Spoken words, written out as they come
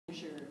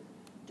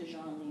de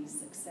Genlis'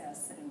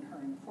 success and her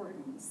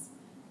importance.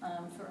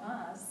 For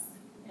us,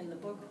 in the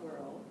book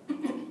world,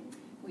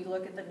 we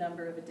look at the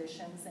number of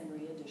editions and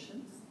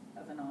reeditions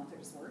of an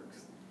author's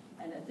works.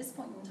 And at this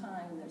point in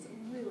time, there's a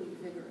really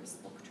vigorous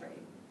book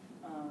trade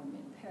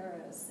in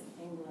Paris,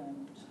 in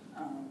England,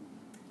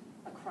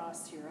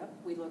 across Europe.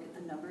 We look at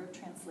the number of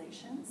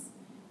translations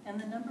and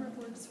the number of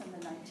works from the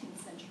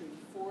 19th century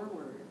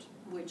forward,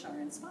 which are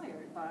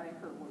inspired by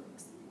her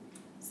works.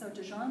 So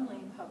de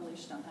Genlis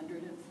published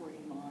 140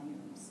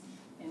 volumes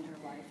in her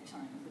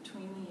lifetime,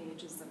 between the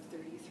ages of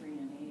 33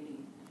 and 80.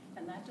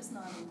 And that does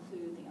not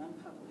include the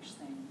unpublished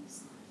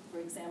things. For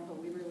example,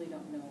 we really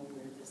don't know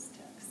where this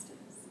text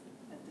is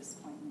at this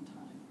point in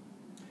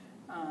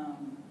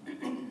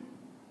time.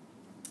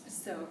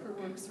 So her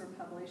works were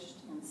published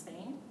in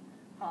Spain,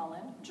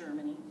 Holland,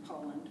 Germany,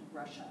 Poland,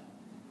 Russia,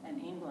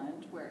 and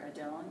England, where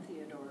Adele and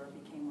Theodora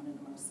became one of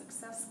the most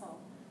successful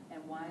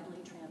and widely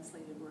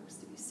translated works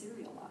to be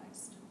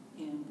serialized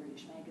in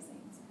British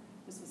magazines.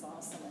 This was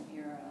also an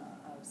era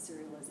of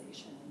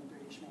serialization in the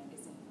British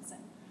magazines.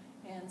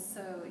 And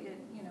so it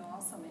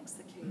also makes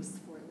the case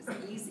for it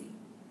was easy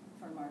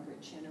for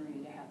Margaret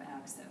Chinnery to have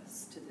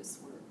access to this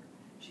work.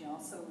 She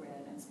also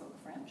read and spoke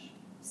French,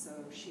 so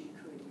she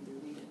could either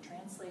read it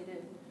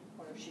translated,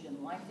 or if she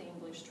didn't like the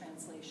English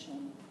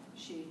translation,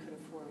 she could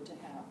afford to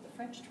have the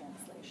French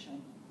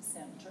translation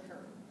sent to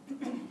her.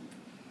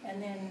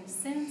 And then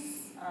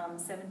since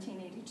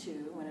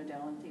 1782, when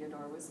Adele and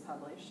Theodore was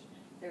published,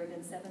 there have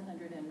been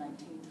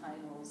 719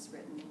 titles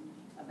written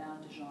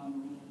about de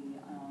Genlis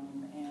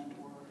and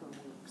or her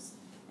works,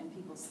 and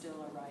people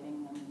still are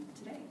writing them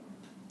today.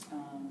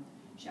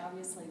 She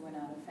obviously went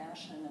out of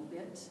fashion a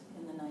bit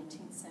in the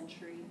 19th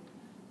century,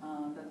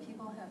 but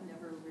people have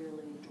never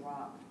really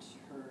dropped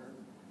her.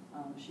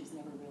 She's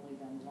never really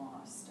been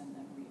lost and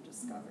then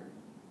rediscovered.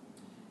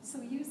 So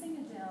using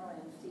Adele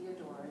and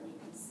Theodore, and you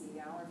can see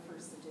our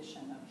first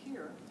edition up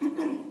here.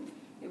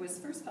 It was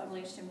first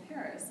published in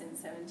Paris in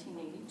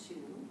 1782,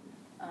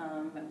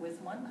 with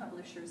one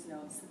publisher's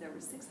notes that there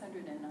were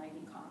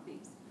 690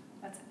 copies.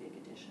 That's a big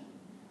edition.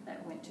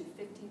 That went to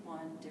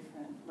 51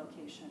 different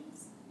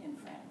locations in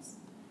France.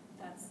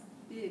 That's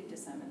big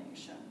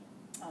dissemination.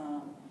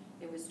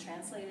 It was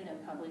translated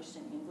and published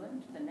in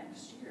England the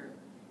next year.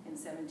 In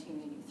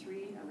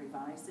 1783, a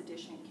revised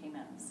edition came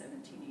out in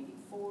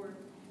 1784,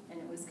 and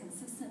it was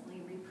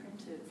consistently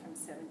reprinted from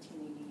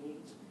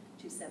 1788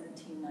 to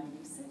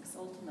 1796,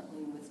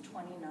 ultimately with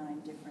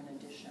 29 different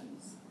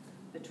editions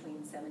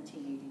between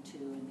 1782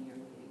 and the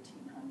early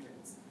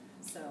 1800s.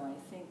 So I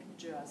think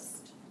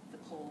just the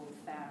cold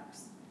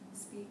facts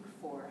speak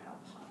for how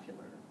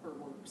popular her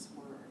works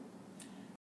were.